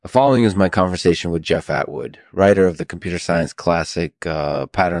Following is my conversation with Jeff Atwood, writer of the computer science classic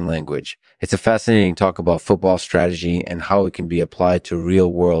Pattern Language. It's a fascinating talk about football strategy and how it can be applied to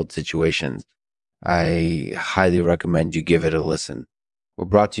real-world situations. I highly recommend you give it a listen. We're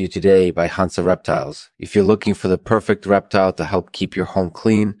brought to you today by Hansa Reptiles. If you're looking for the perfect reptile to help keep your home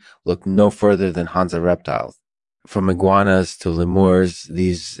clean, look no further than Hansa Reptiles. From iguanas to lemurs,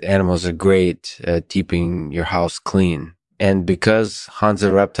 these animals are great at keeping your house clean. And because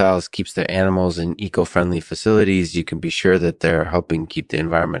Hansa Reptiles keeps their animals in eco-friendly facilities, you can be sure that they're helping keep the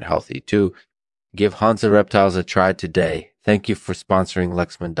environment healthy too. Give Hansa Reptiles a try today. Thank you for sponsoring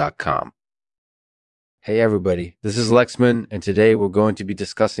Lexman.com. Hey everybody, this is Lexman, and today we're going to be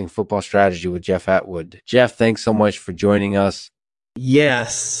discussing football strategy with Jeff Atwood. Jeff, thanks so much for joining us.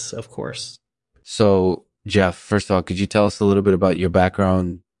 Yes, of course. So, Jeff, first of all, could you tell us a little bit about your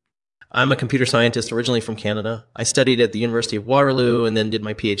background? I'm a computer scientist originally from Canada. I studied at the University of Waterloo and then did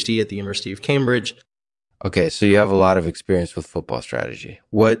my PhD at the University of Cambridge. Okay, so you have a lot of experience with football strategy.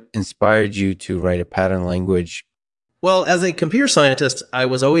 What inspired you to write a pattern language? Well, as a computer scientist, I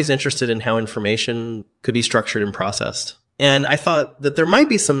was always interested in how information could be structured and processed. And I thought that there might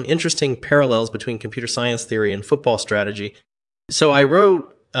be some interesting parallels between computer science theory and football strategy. So I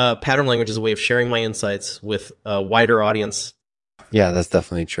wrote pattern language as a way of sharing my insights with a wider audience. Yeah, that's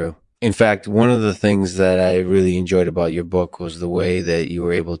definitely true. In fact, one of the things that I really enjoyed about your book was the way that you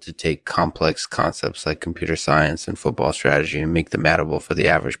were able to take complex concepts like computer science and football strategy and make them matable for the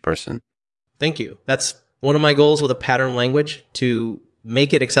average person. Thank you. That's one of my goals with a pattern language, to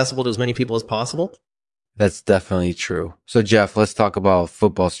make it accessible to as many people as possible. That's definitely true. So, Jeff, let's talk about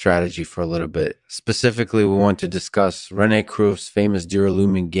football strategy for a little bit. Specifically, we want to discuss René Cruyff's famous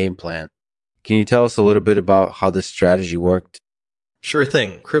Duralumin game plan. Can you tell us a little bit about how this strategy worked? Sure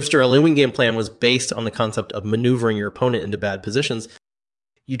thing. Cruyff's Duralumin game plan was based on the concept of maneuvering your opponent into bad positions.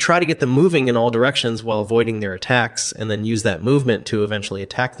 You try to get them moving in all directions while avoiding their attacks, and then use that movement to eventually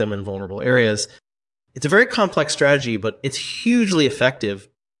attack them in vulnerable areas. It's a very complex strategy, but it's hugely effective.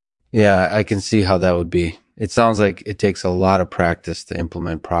 Yeah, I can see how that would be. It sounds like it takes a lot of practice to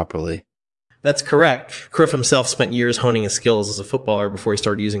implement properly. That's correct. Cruyff himself spent years honing his skills as a footballer before he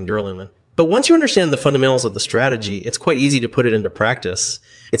started using Duralumin. But once you understand the fundamentals of the strategy, it's quite easy to put it into practice.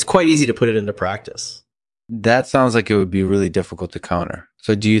 That sounds like it would be really difficult to counter.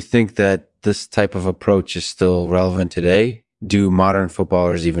 So do you think that this type of approach is still relevant today? Do modern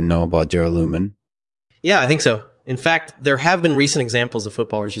footballers even know about Duralumin? Yeah, I think so. In fact, there have been recent examples of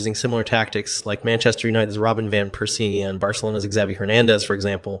footballers using similar tactics, like Manchester United's Robin van Persie and Barcelona's Xavi Hernandez, for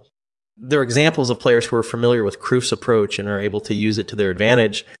example. They're examples of players who are familiar with Cruyff's approach and are able to use it to their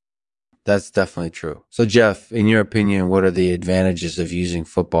advantage. That's definitely true. So, Jeff, in your opinion, what are the advantages of using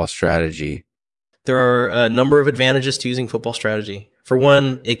football strategy? There are a number of advantages to using football strategy. For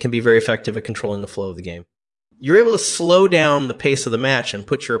one, it can be very effective at controlling the flow of the game. You're able to slow down the pace of the match and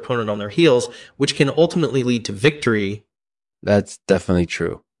put your opponent on their heels, which can ultimately lead to victory. That's definitely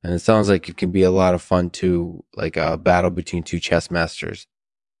true. And it sounds like it can be a lot of fun too, like a battle between two chess masters.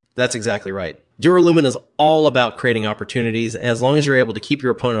 That's exactly right. Duralumin is all about creating opportunities. As long as you're able to keep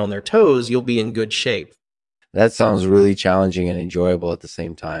your opponent on their toes, you'll be in good shape. That sounds really challenging and enjoyable at the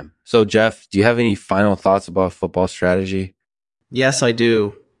same time. So, Jeff, do you have any final thoughts about football strategy? Yes, I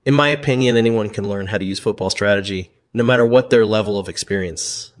do. In my opinion, anyone can learn how to use football strategy, no matter what their level of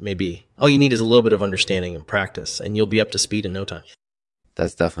experience may be. All you need is a little bit of understanding and practice, and you'll be up to speed in no time.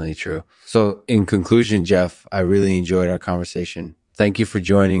 That's definitely true. So, in conclusion, Jeff, I really enjoyed our conversation. Thank you for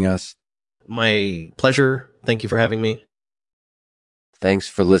joining us. My pleasure. Thank you for having me. Thanks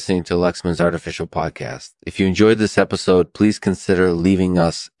for listening to Lexman's Artificial Podcast. If you enjoyed this episode, please consider leaving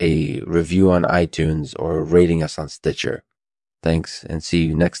us a review on iTunes or rating us on Stitcher. Thanks, and see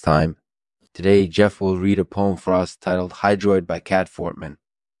you next time. Today, Jeff will read a poem for us titled Hydroid by Cat Fortman.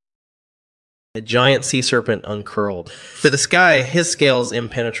 A giant sea serpent uncurled. For the sky, his scales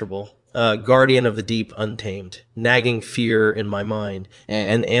impenetrable. Guardian of the deep untamed, nagging fear in my mind,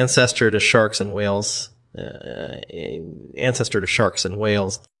 an ancestor to sharks and whales. I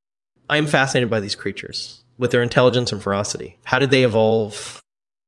am fascinated by these creatures, with their intelligence and ferocity. How did they evolve?